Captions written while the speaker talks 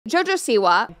Jojo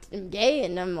Siwa. I'm gay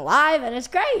and I'm alive and it's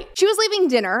great. She was leaving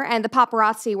dinner and the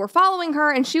paparazzi were following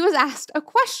her and she was asked a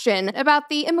question about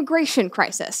the immigration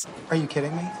crisis. Are you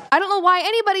kidding me? I don't know why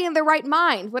anybody in their right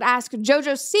mind would ask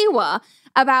Jojo Siwa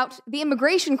about the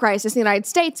immigration crisis in the United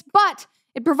States, but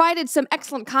it provided some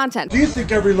excellent content. Do you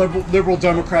think every liberal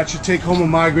Democrat should take home a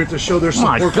migrant to show their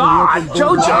support for the open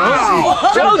border? Jojo!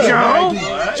 Jojo!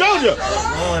 Jojo!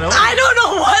 I don't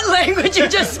know what language you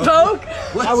just spoke,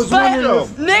 I was wondering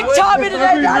if Nick taught me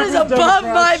today that is above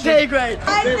my pay grade.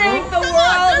 I think the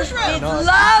world needs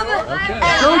love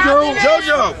and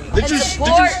Jojo! Did you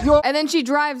support. And then she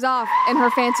drives off in her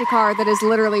fancy car that is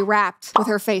literally wrapped with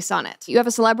her face on it. You have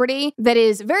a celebrity that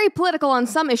is very political on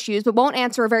some issues, but won't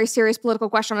answer a very serious political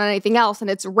question on anything else, and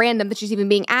it's random that she's even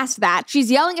being asked that. She's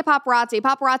yelling at paparazzi.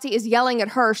 Paparazzi is yelling at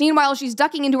her. Meanwhile, she's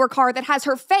ducking into her car that has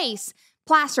her face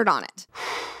plastered on it.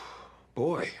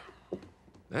 Boy,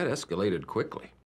 that escalated quickly.